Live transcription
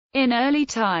In early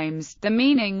times, the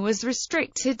meaning was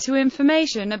restricted to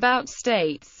information about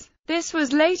states. This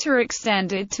was later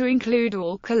extended to include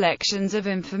all collections of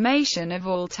information of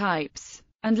all types,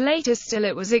 and later still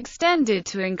it was extended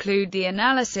to include the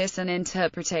analysis and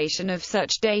interpretation of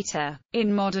such data.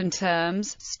 In modern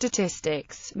terms,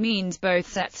 statistics means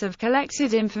both sets of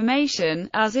collected information,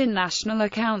 as in national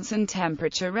accounts and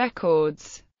temperature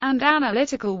records, and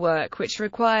analytical work which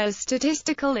requires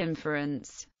statistical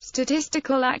inference.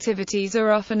 Statistical activities are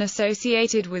often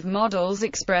associated with models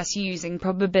expressed using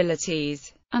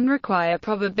probabilities, and require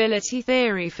probability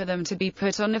theory for them to be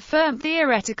put on a firm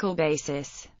theoretical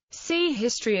basis. See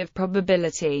History of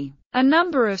Probability. A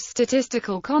number of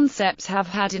statistical concepts have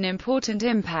had an important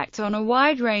impact on a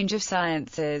wide range of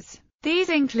sciences. These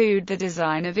include the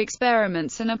design of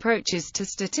experiments and approaches to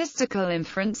statistical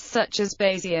inference such as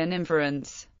Bayesian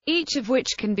inference, each of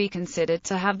which can be considered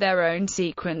to have their own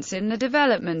sequence in the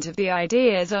development of the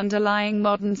ideas underlying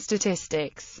modern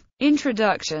statistics.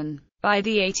 Introduction. By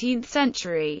the 18th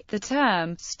century, the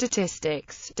term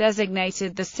statistics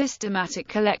designated the systematic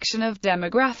collection of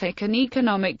demographic and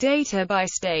economic data by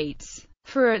states.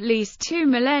 For at least 2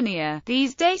 millennia,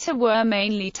 these data were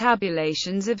mainly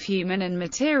tabulations of human and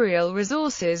material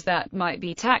resources that might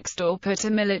be taxed or put to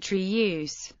military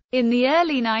use. In the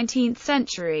early 19th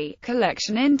century,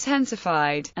 collection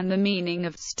intensified, and the meaning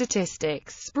of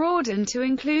statistics broadened to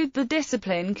include the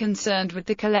discipline concerned with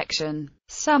the collection,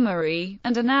 summary,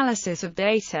 and analysis of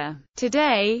data.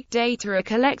 Today, data are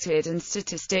collected and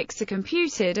statistics are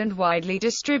computed and widely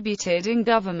distributed in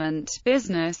government,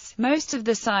 business, most of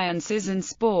the sciences and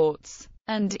sports,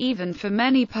 and even for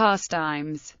many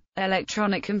pastimes.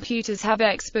 Electronic computers have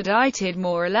expedited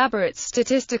more elaborate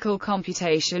statistical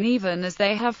computation even as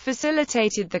they have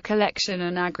facilitated the collection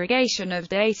and aggregation of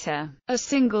data. A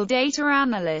single data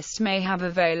analyst may have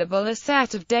available a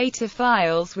set of data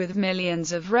files with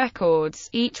millions of records,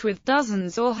 each with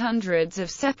dozens or hundreds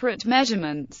of separate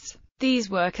measurements. These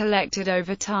were collected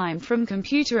over time from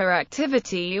computer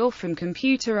activity or from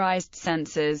computerized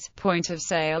sensors,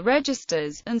 point-of-sale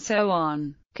registers, and so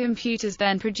on. Computers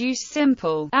then produce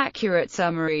simple, accurate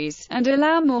summaries, and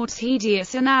allow more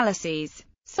tedious analyses,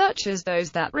 such as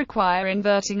those that require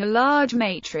inverting a large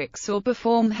matrix or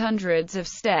perform hundreds of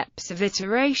steps of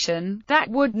iteration, that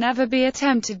would never be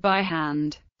attempted by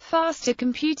hand. Faster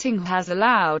computing has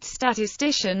allowed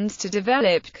statisticians to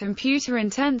develop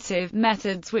computer-intensive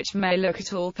methods which may look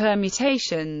at all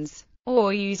permutations,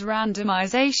 or use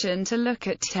randomization to look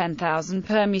at 10,000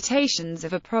 permutations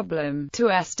of a problem, to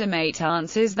estimate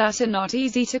answers that are not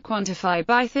easy to quantify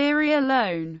by theory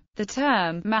alone. The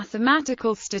term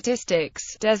mathematical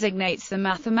statistics designates the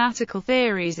mathematical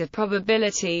theories of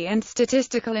probability and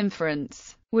statistical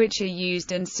inference, which are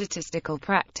used in statistical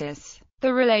practice.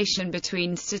 The relation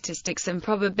between statistics and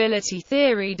probability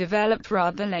theory developed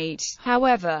rather late,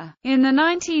 however. In the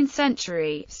 19th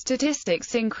century,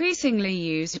 statistics increasingly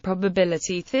used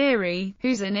probability theory,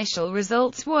 whose initial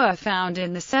results were found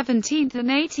in the 17th and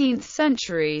 18th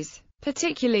centuries,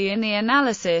 particularly in the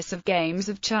analysis of games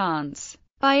of chance.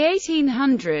 By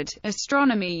 1800,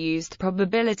 astronomy used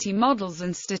probability models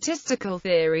and statistical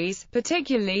theories,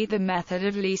 particularly the method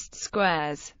of least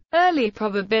squares. Early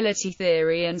probability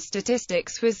theory and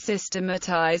statistics was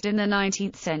systematized in the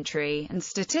 19th century, and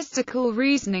statistical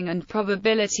reasoning and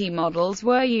probability models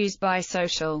were used by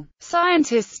social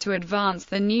scientists to advance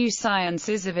the new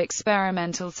sciences of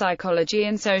experimental psychology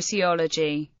and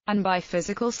sociology, and by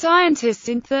physical scientists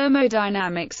in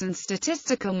thermodynamics and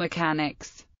statistical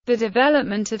mechanics. The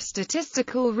development of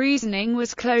statistical reasoning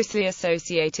was closely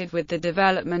associated with the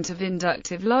development of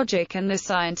inductive logic and the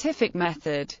scientific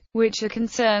method, which are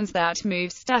concerns that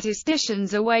move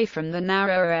statisticians away from the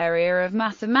narrower area of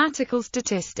mathematical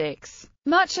statistics.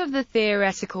 Much of the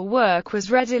theoretical work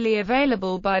was readily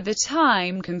available by the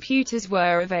time computers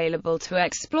were available to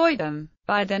exploit them.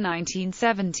 By the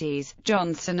 1970s,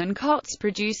 Johnson and Cots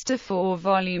produced a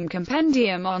 4-volume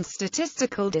compendium on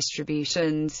statistical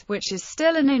distributions, which is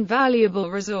still an invaluable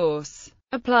resource.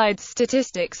 Applied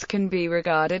statistics can be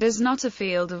regarded as not a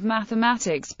field of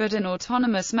mathematics but an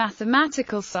autonomous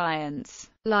mathematical science,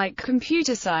 like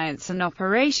computer science and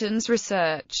operations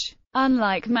research.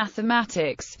 Unlike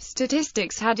mathematics,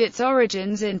 statistics had its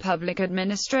origins in public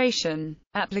administration.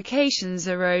 Applications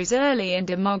arose early in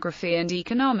demography and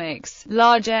economics.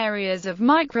 Large areas of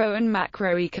micro and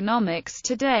macroeconomics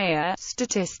today are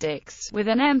statistics, with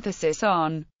an emphasis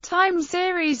on time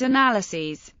series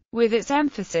analyses, with its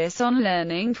emphasis on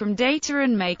learning from data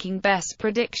and making best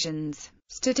predictions.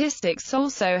 Statistics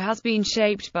also has been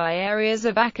shaped by areas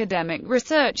of academic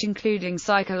research including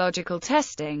psychological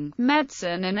testing,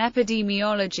 medicine and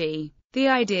epidemiology. The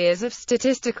ideas of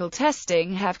statistical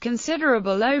testing have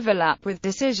considerable overlap with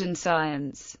decision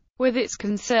science. With its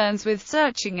concerns with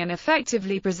searching and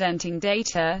effectively presenting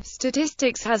data,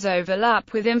 statistics has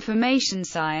overlap with information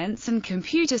science and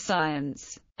computer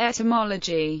science.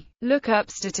 Etymology. Look up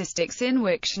statistics in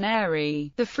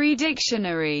Wiktionary, the Free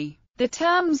Dictionary. The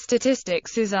term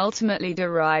statistics is ultimately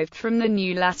derived from the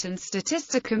New Latin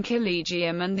statisticum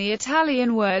collegium and the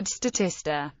Italian word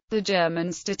statista. The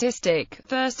German statistic,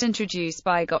 first introduced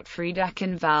by Gottfried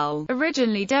Achenwall,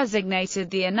 originally designated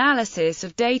the analysis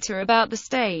of data about the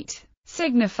state,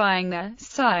 signifying the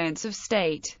science of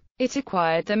state. It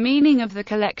acquired the meaning of the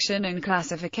collection and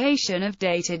classification of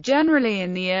data generally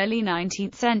in the early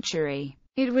 19th century.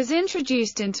 It was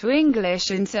introduced into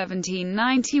English in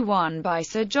 1791 by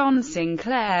Sir John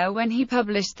Sinclair when he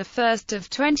published the first of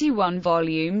 21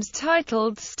 volumes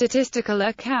titled Statistical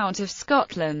Account of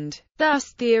Scotland.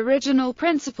 Thus, the original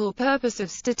principal purpose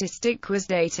of statistic was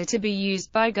data to be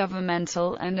used by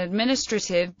governmental and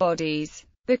administrative bodies.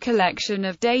 The collection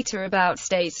of data about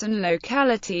states and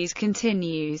localities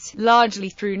continues, largely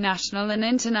through national and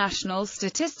international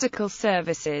statistical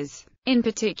services. In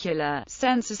particular,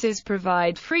 censuses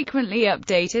provide frequently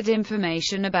updated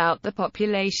information about the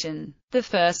population. The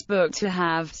first book to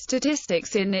have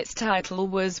statistics in its title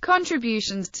was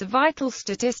Contributions to Vital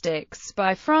Statistics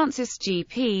by Francis G.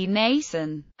 P.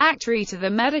 Nason, Actuary to the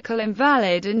Medical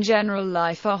Invalid and General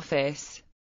Life Office.